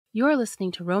You're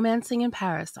listening to Romancing in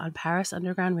Paris on Paris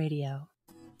Underground Radio.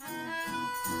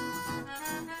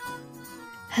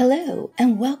 Hello,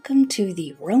 and welcome to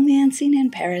the Romancing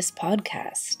in Paris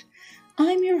podcast.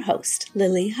 I'm your host,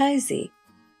 Lily Heise.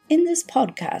 In this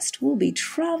podcast, we'll be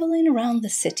traveling around the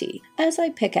city as I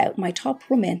pick out my top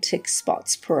romantic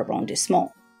spots per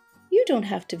arrondissement. You don't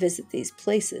have to visit these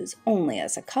places only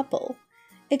as a couple.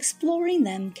 Exploring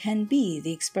them can be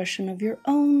the expression of your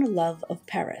own love of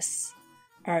Paris.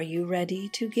 Are you ready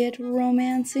to get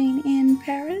romancing in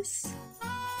Paris?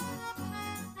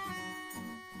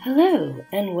 Hello,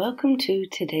 and welcome to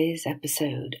today's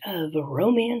episode of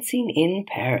Romancing in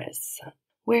Paris.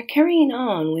 We're carrying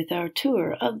on with our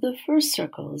tour of the first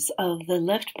circles of the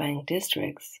left bank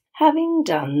districts, having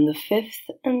done the 5th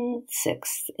and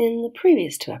 6th in the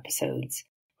previous two episodes,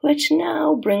 which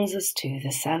now brings us to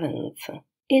the 7th.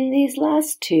 In these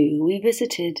last two, we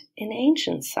visited an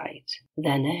ancient site,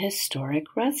 then a historic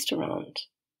restaurant.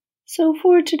 So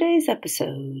for today's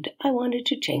episode, I wanted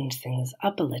to change things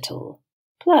up a little.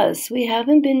 Plus, we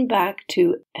haven't been back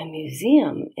to a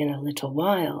museum in a little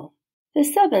while. The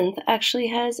 7th actually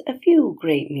has a few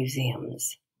great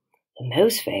museums, the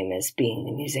most famous being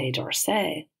the Musée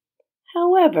d'Orsay.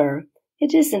 However,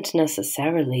 it isn't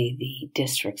necessarily the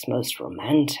district's most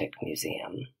romantic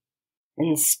museum.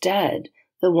 Instead,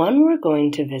 the one we're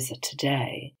going to visit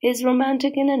today is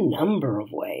romantic in a number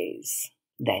of ways,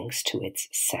 thanks to its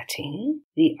setting,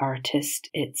 the artist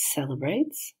it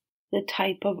celebrates, the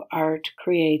type of art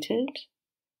created,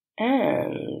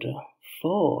 and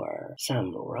for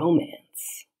some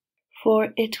romance.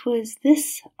 For it was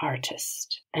this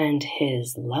artist and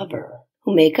his lover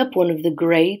who make up one of the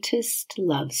greatest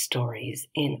love stories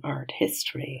in art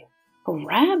history.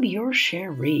 Grab your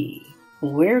sherry.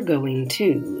 We're going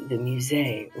to the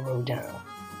Musée Rodin.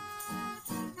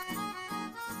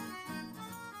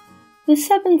 The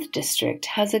 7th district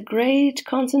has a great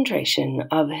concentration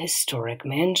of historic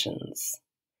mansions.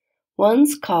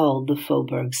 One's called the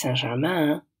Faubourg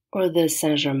Saint-Germain, or the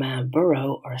Saint-Germain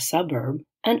borough or suburb,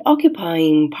 and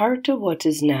occupying part of what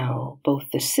is now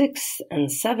both the 6th and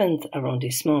 7th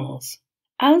arrondissements.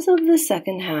 As of the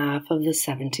second half of the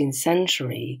 17th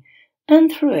century,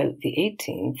 and throughout the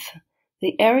 18th,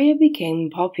 the area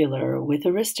became popular with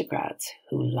aristocrats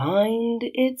who lined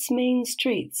its main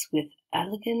streets with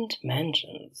elegant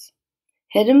mansions.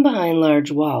 Hidden behind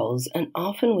large walls and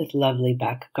often with lovely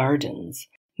back gardens,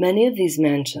 many of these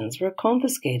mansions were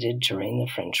confiscated during the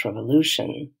French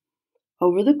Revolution.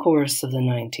 Over the course of the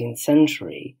 19th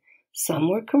century, some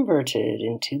were converted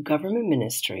into government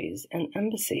ministries and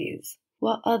embassies,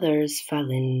 while others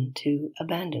fell into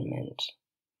abandonment.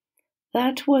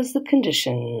 That was the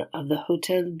condition of the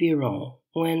Hôtel Biron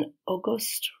when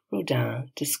Auguste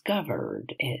Rodin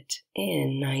discovered it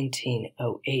in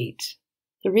 1908.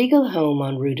 The regal home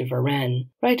on Rue de Varenne,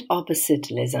 right opposite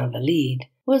Les Invalides,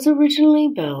 was originally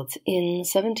built in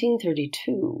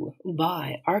 1732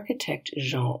 by architect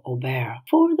Jean Aubert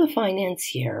for the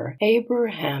financier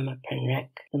Abraham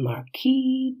Penrec, the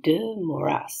Marquis de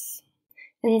Maurras.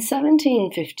 In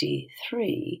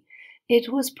 1753, it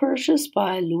was purchased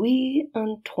by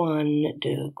Louis-Antoine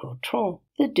de Gautron,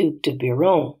 the Duc de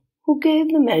Biron, who gave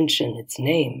the mansion its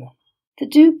name. The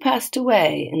Duke passed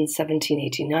away in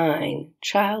 1789,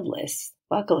 childless,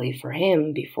 luckily for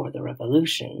him before the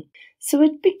Revolution, so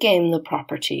it became the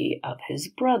property of his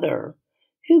brother,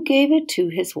 who gave it to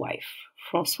his wife,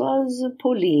 Françoise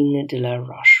Pauline de la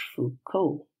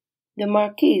Rochefoucauld, the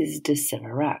Marquise de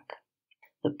Séverac.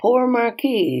 The poor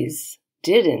Marquise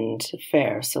didn't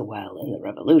fare so well in the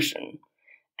Revolution,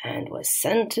 and was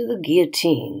sent to the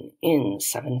guillotine in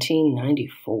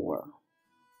 1794.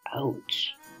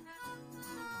 Ouch.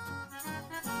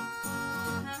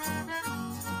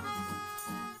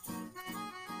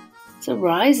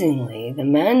 Surprisingly, the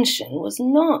mansion was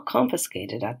not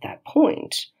confiscated at that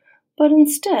point, but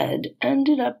instead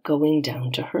ended up going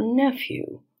down to her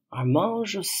nephew, Armand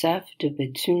Joseph de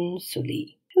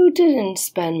Béthune-Sully, who didn't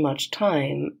spend much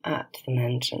time at the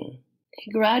mansion. He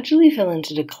gradually fell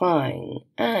into decline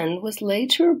and was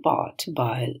later bought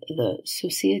by the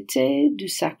Société du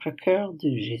Sacré-Cœur de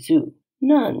Jésus,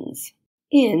 nuns,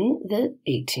 in the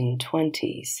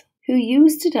 1820s, who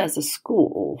used it as a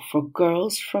school for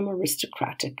girls from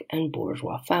aristocratic and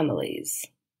bourgeois families.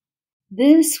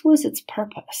 This was its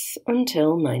purpose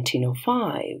until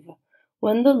 1905,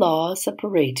 when the law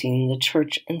separating the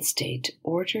church and state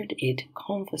ordered it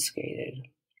confiscated.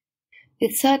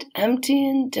 It sat empty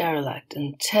and derelict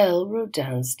until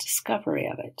Rodin's discovery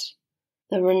of it.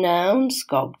 The renowned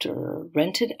sculptor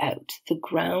rented out the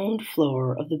ground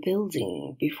floor of the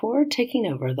building before taking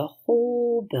over the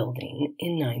whole building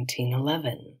in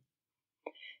 1911.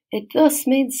 It thus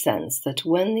made sense that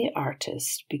when the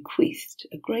artist bequeathed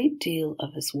a great deal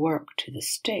of his work to the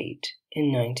state in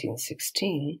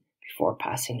 1916, before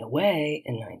passing away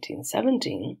in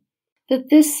 1917, that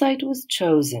this site was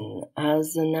chosen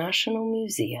as the National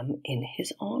Museum in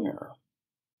his honor.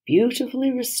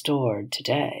 Beautifully restored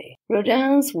today,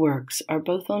 Rodin's works are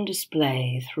both on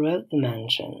display throughout the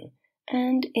mansion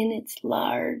and in its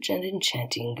large and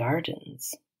enchanting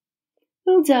gardens.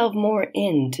 We'll delve more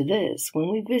into this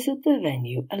when we visit the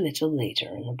venue a little later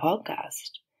in the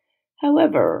podcast.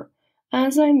 However,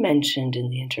 as I mentioned in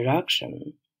the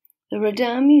introduction, the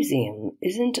Rodin Museum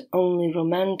isn't only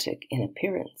romantic in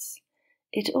appearance,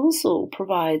 it also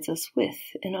provides us with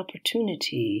an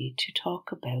opportunity to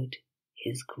talk about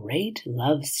his great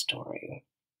love story,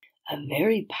 a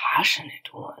very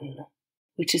passionate one,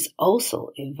 which is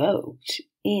also evoked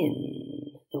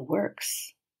in the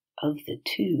works of the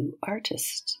two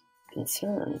artists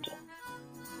concerned.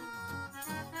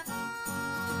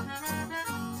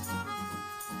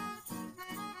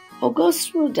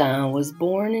 Auguste Rodin was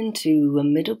born into a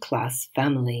middle-class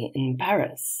family in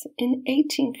Paris in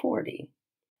 1840,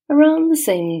 around the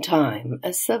same time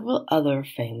as several other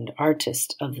famed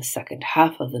artists of the second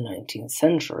half of the 19th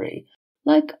century,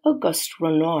 like Auguste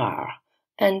Renoir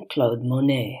and Claude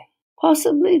Monet.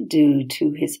 Possibly due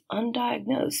to his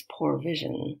undiagnosed poor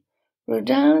vision,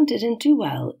 Rodin didn't do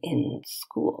well in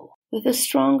school. With a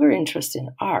stronger interest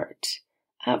in art,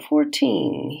 at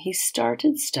 14 he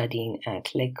started studying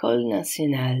at l'École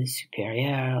nationale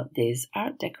supérieure des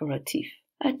arts décoratifs,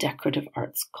 a decorative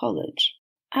arts college.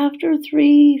 After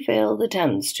 3 failed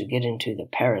attempts to get into the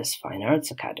Paris Fine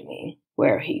Arts Academy,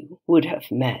 where he would have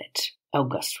met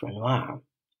Auguste Renoir,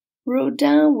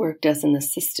 Rodin worked as an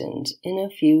assistant in a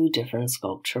few different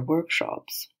sculpture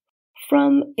workshops.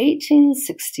 From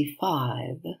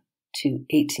 1865 to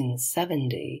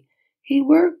 1870, he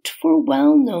worked for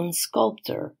well-known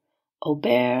sculptor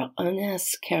Aubert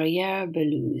Ernest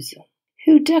Carrière-Belleuse,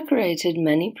 who decorated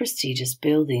many prestigious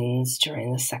buildings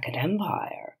during the Second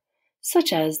Empire,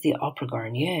 such as the Opera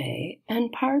Garnier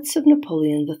and parts of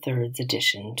Napoleon III's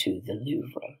addition to the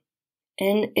Louvre.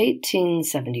 In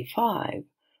 1875,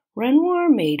 Renoir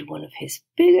made one of his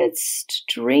biggest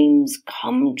dreams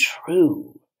come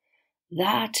true,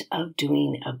 that of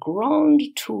doing a grand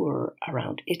tour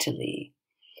around Italy,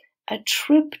 a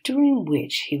trip during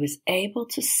which he was able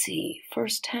to see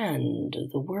firsthand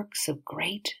the works of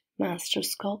great master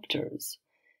sculptors,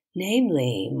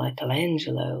 namely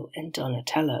Michelangelo and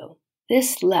Donatello.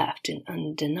 This left an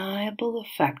undeniable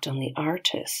effect on the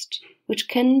artist, which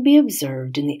can be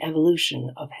observed in the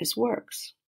evolution of his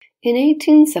works. In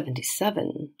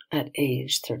 1877, at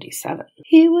age 37,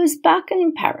 he was back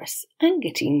in Paris and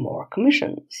getting more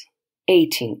commissions.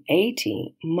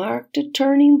 1880 marked a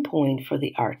turning point for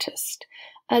the artist,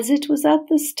 as it was at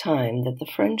this time that the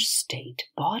French state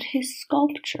bought his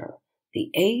sculpture, The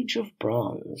Age of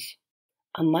Bronze,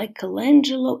 a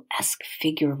Michelangelo-esque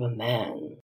figure of a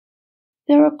man.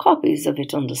 There are copies of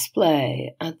it on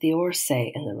display at the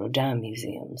Orsay and the Rodin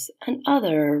museums and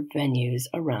other venues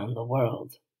around the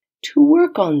world. To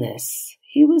work on this,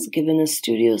 he was given a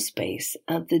studio space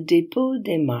at the Dépôt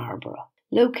des Marbres,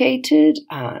 located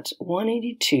at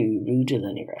 182 Rue de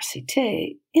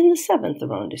l'Université in the 7th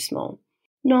arrondissement,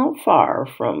 not far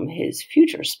from his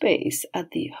future space at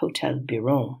the Hôtel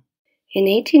Biron. In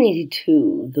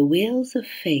 1882, the wheels of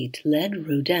fate led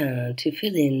Rodin to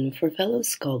fill in for fellow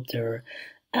sculptor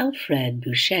Alfred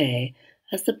Boucher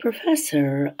as the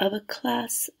professor of a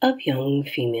class of young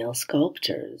female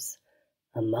sculptors.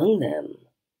 Among them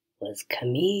was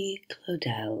Camille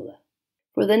Claudel.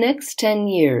 For the next 10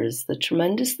 years, the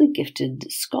tremendously gifted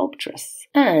sculptress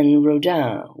and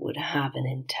Rodin would have an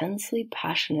intensely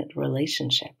passionate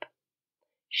relationship.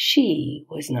 She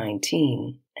was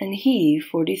 19 and he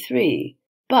 43,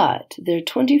 but their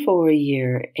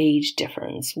 24-year age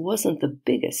difference wasn't the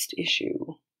biggest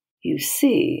issue. You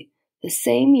see, the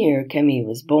same year Camille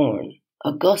was born,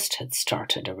 Auguste had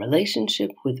started a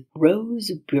relationship with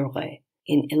Rose Buret,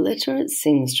 an illiterate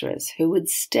seamstress who would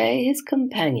stay his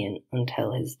companion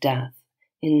until his death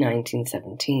in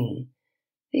 1917,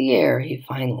 the year he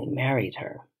finally married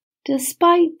her.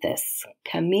 Despite this,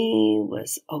 Camille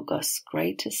was Auguste's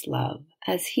greatest love,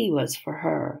 as he was for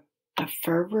her, a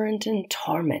fervent and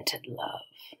tormented love,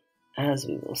 as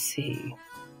we will see.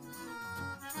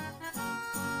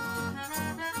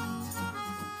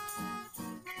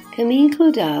 Camille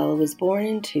Claudel was born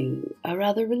into a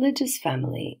rather religious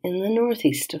family in the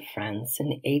northeast of France in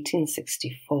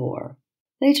 1864.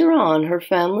 Later on, her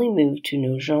family moved to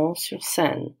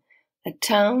Nogent-sur-Seine, a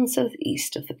town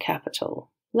southeast of the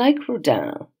capital. Like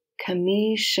Rodin,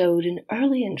 Camille showed an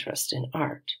early interest in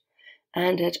art,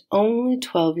 and at only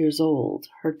 12 years old,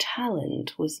 her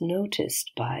talent was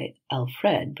noticed by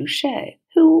Alfred Boucher,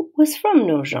 who was from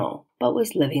Nogent but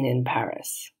was living in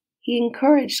Paris. He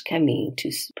encouraged Camille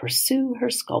to pursue her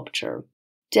sculpture.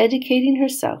 Dedicating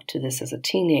herself to this as a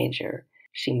teenager,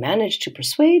 she managed to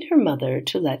persuade her mother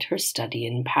to let her study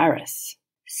in Paris.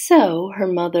 So her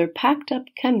mother packed up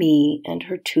Camille and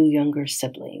her 2 younger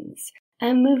siblings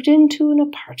and moved into an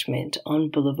apartment on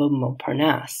Boulevard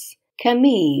Montparnasse.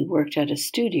 Camille worked at a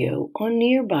studio on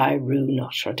nearby Rue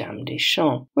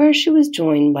Notre-Dame-des-Champs, where she was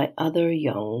joined by other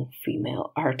young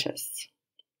female artists.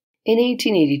 In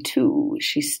 1882,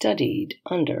 she studied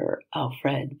under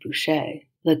Alfred Boucher,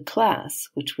 the class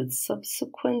which would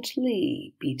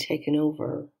subsequently be taken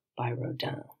over by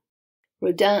Rodin.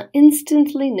 Rodin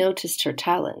instantly noticed her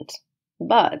talent,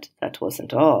 but that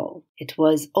wasn't all. It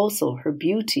was also her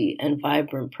beauty and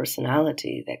vibrant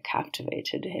personality that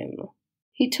captivated him.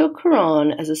 He took her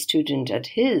on as a student at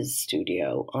his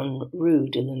studio on Rue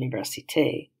de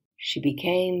l'Université. She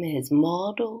became his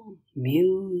model,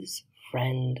 muse,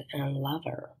 friend, and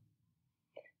lover.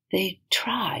 They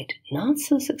tried, not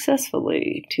so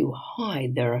successfully, to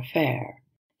hide their affair,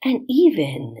 and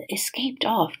even escaped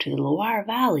off to the Loire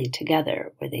Valley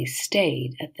together, where they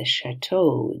stayed at the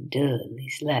Château de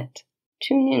l'Islette.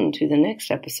 Tune in to the next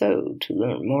episode to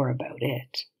learn more about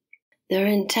it. Their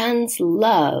intense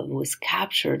love was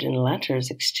captured in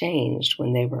letters exchanged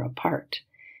when they were apart,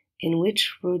 in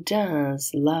which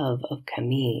Rodin's love of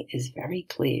Camille is very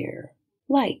clear,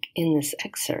 like in this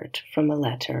excerpt from a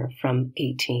letter from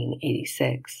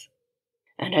 1886.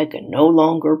 "And I can no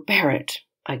longer bear it.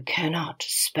 I cannot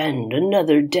spend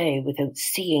another day without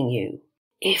seeing you.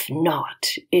 If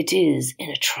not, it is an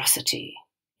atrocity.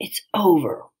 It's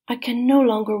over. I can no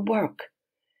longer work.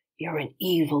 You're an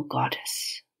evil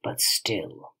goddess. But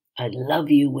still, I love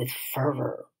you with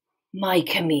fervor. My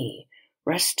Camille,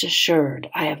 rest assured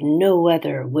I have no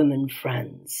other women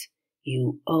friends.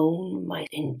 You own my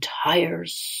entire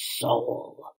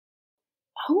soul."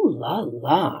 Oh la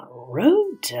la,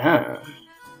 Rodin.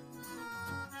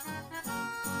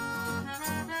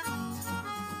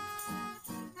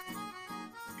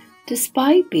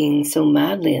 Despite being so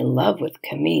madly in love with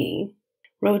Camille,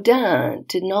 Rodin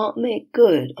did not make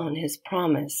good on his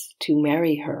promise to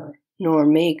marry her, nor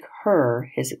make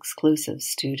her his exclusive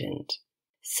student.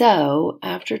 So,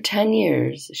 after 10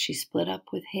 years, she split up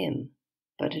with him,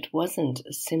 but it wasn't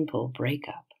a simple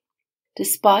breakup.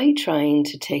 Despite trying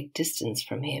to take distance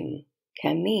from him,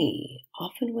 Camille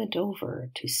often went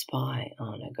over to spy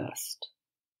on Auguste.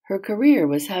 Her career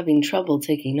was having trouble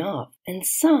taking off, and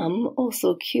some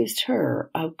also accused her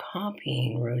of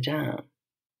copying Rodin.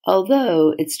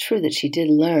 Although it's true that she did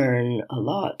learn a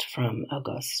lot from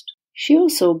Auguste, she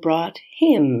also brought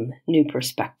him new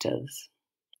perspectives.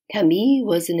 Camille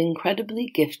was an incredibly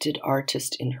gifted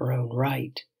artist in her own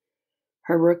right.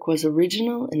 Her work was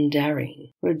original and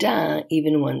daring. Rodin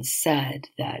even once said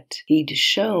that he'd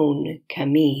shown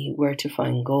Camille where to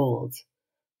find gold,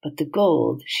 but the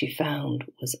gold she found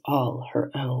was all her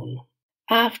own.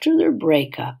 After their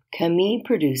breakup, Camille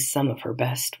produced some of her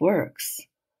best works,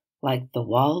 like the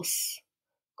Waltz,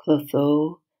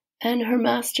 Clotho, and her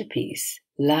masterpiece,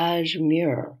 L'Âge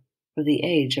Mûr, or the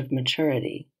Age of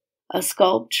Maturity, a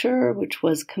sculpture which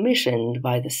was commissioned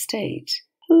by the state,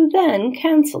 who then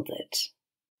cancelled it.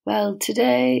 Well,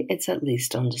 today it's at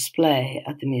least on display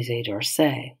at the Musée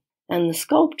d'Orsay, and the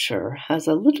sculpture has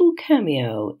a little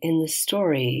cameo in the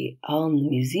story on the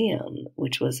museum,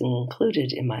 which was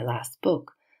included in my last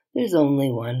book, There's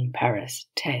Only One Paris,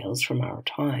 Tales from Our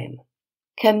Time.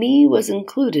 Camille was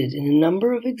included in a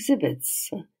number of exhibits,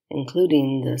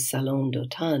 including the Salon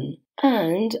d'Automne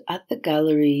and at the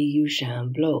Galerie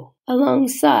Eugène Blot,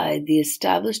 alongside the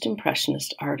established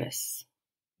Impressionist artists.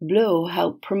 Blot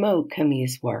helped promote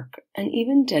Camille's work and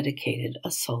even dedicated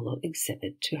a solo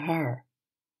exhibit to her.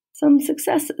 Some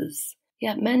successes,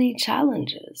 yet many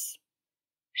challenges.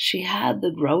 She had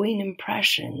the growing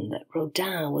impression that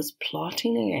Rodin was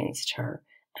plotting against her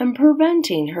and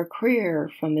preventing her career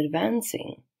from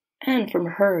advancing, and from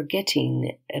her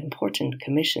getting important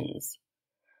commissions,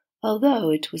 although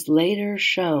it was later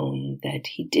shown that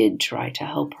he did try to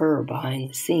help her behind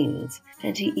the scenes,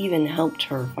 and he even helped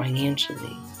her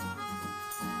financially.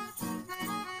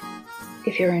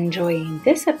 If you're enjoying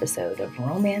this episode of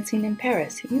Romancing in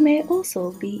Paris, you may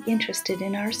also be interested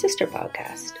in our sister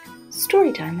podcast,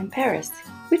 Storytime in Paris,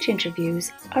 which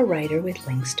interviews a writer with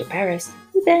links to Paris,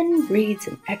 who then reads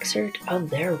an excerpt of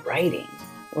their writing.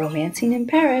 Romancing in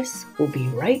Paris will be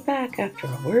right back after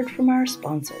a word from our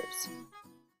sponsors.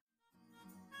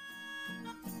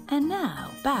 And now,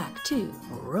 back to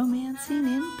Romancing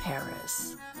in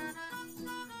Paris.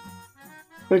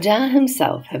 Rodin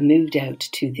himself had moved out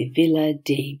to the Villa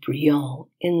des Brillants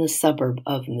in the suburb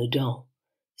of Meudon,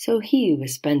 so he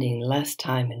was spending less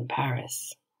time in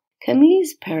Paris.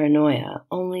 Camille's paranoia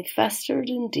only festered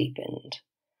and deepened.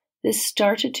 This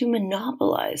started to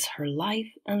monopolize her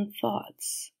life and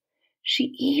thoughts.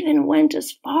 She even went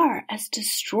as far as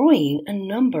destroying a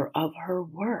number of her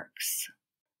works.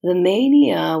 The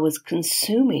mania was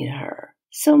consuming her,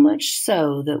 so much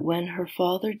so that when her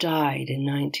father died in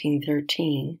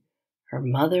 1913, her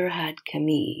mother had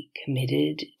Camille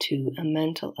committed to a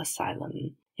mental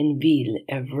asylum in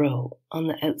Ville-Évreux on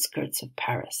the outskirts of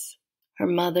Paris. Her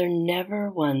mother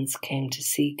never once came to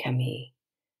see Camille,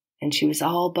 and she was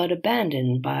all but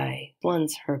abandoned by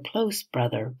once her close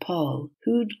brother Paul,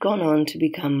 who'd gone on to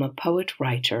become a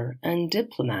poet-writer and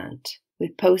diplomat,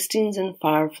 with postings in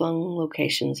far-flung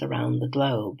locations around the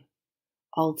globe,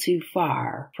 all too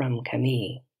far from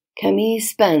Camille. Camille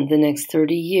spent the next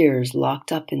 30 years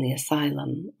locked up in the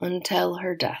asylum until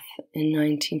her death in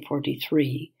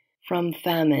 1943 from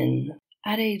famine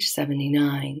at age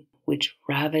 79, which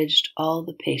ravaged all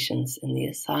the patients in the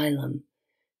asylum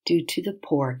due to the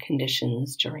poor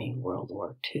conditions during World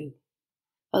War II.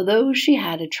 Although she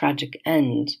had a tragic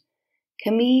end,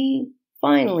 Camille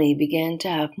finally began to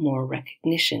have more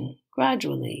recognition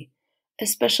gradually,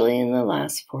 especially in the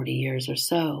last 40 years or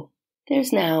so.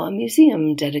 There's now a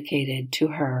museum dedicated to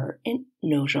her in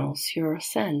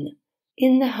Nogent-sur-Seine,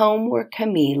 in the home where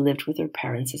Camille lived with her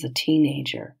parents as a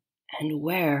teenager, and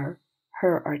where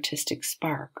her artistic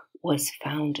spark was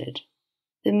founded.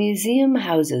 The museum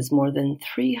houses more than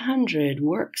 300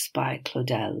 works by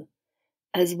Claudel,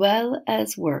 as well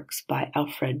as works by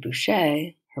Alfred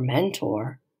Boucher, her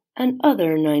mentor, and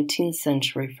other 19th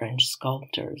century French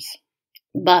sculptors.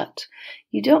 But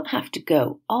you don't have to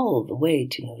go all the way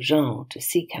to Nogent to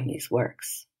see Camille's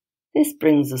works. This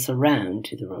brings us around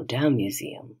to the Rodin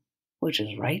Museum, which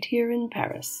is right here in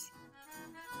Paris.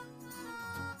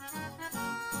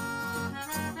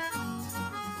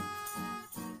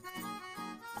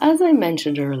 As I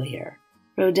mentioned earlier,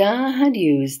 Rodin had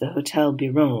used the Hotel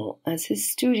Biron as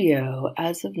his studio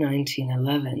as of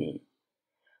 1911.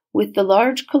 With the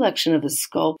large collection of his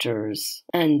sculptures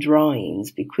and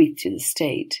drawings bequeathed to the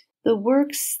state, the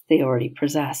works they already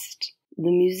possessed,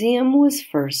 the museum was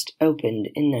first opened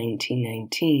in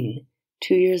 1919,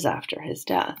 2 years after his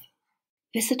death.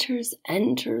 Visitors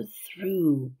enter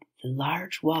through the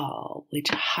large wall which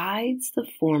hides the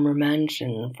former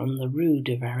mansion from the Rue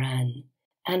de Varenne,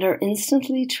 and are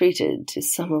instantly treated to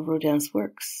some of Rodin's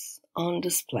works on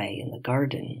display in the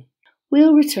garden.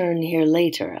 We'll return here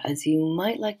later, as you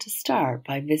might like to start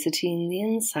by visiting the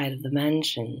inside of the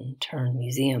mansion turned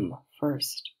museum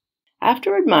first.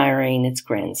 After admiring its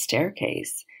grand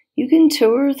staircase, you can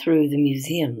tour through the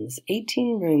museum's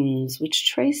 18 rooms which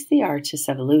trace the artist's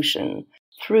evolution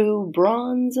through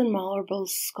bronze and marble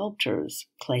sculptures,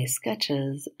 clay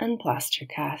sketches, and plaster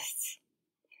casts.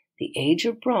 The Age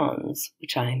of Bronze,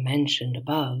 which I mentioned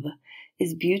above,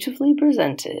 is beautifully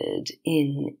presented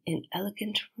in an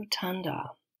elegant rotunda.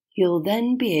 You'll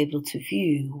then be able to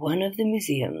view one of the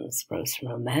museum's most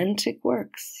romantic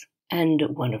works, and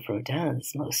one of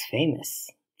Rodin's most famous,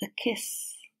 The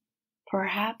Kiss.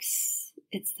 Perhaps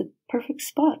it's the perfect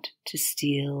spot to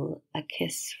steal a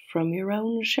kiss from your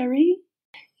own chérie.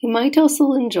 You might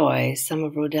also enjoy some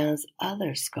of Rodin's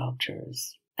other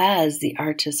sculptures, as the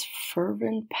artist's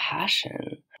fervent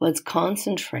passion was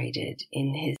concentrated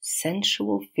in his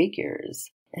sensual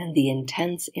figures and the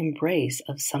intense embrace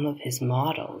of some of his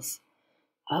models.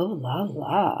 Oh la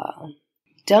la!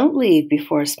 Don't leave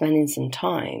before spending some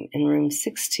time in room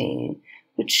 16,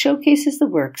 which showcases the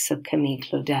works of Camille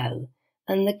Claudel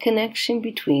and the connection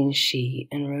between she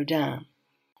and Rodin.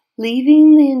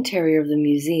 Leaving the interior of the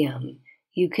museum,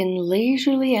 you can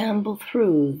leisurely amble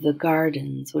through the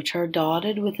gardens, which are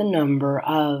dotted with a number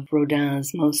of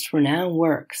Rodin's most renowned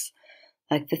works,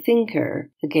 like The Thinker,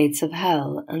 The Gates of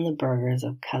Hell, and The Burghers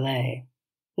of Calais.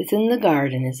 Within the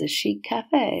garden is a chic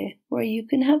cafe where you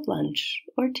can have lunch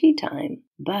or tea time,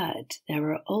 but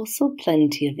there are also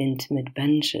plenty of intimate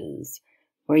benches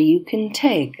where you can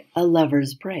take a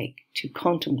lover's break to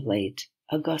contemplate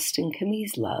Auguste and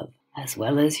Camille's love, as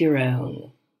well as your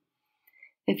own.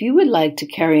 If you would like to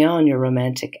carry on your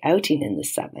romantic outing in the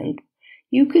 7th,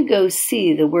 you could go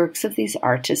see the works of these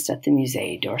artists at the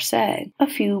Musée d'Orsay, a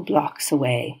few blocks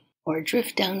away, or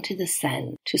drift down to the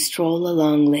Seine to stroll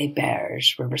along Les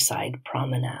Berges riverside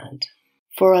promenade.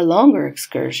 For a longer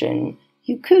excursion,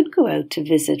 You could go out to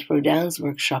visit Rodin's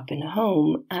workshop and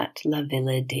home at La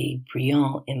Villa des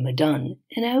Brillants in Meudon,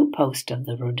 an outpost of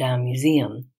the Rodin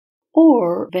Museum,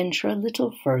 or venture a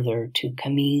little further to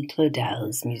Camille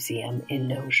Claudel's museum in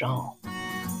Nogent.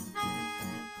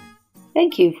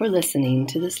 Thank you for listening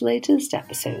to this latest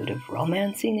episode of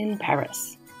Romancing in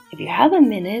Paris. If you have a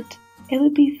minute, it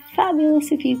would be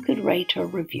fabulous if you could rate or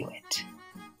review it.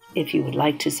 If you would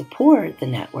like to support the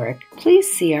network, please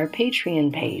see our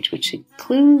Patreon page, which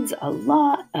includes a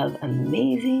lot of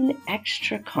amazing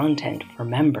extra content for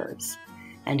members.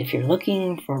 And if you're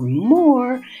looking for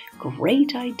more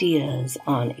great ideas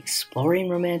on exploring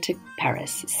romantic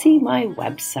Paris, see my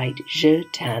website,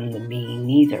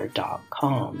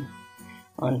 jetammeneither.com.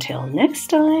 Until next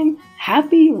time,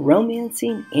 happy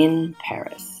romancing in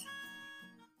Paris.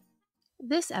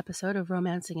 This episode of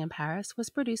Romancing in Paris was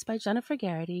produced by Jennifer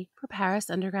Garrity for Paris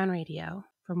Underground Radio.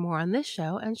 For more on this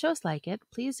show and shows like it,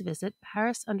 please visit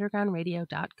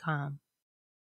parisundergroundradio.com.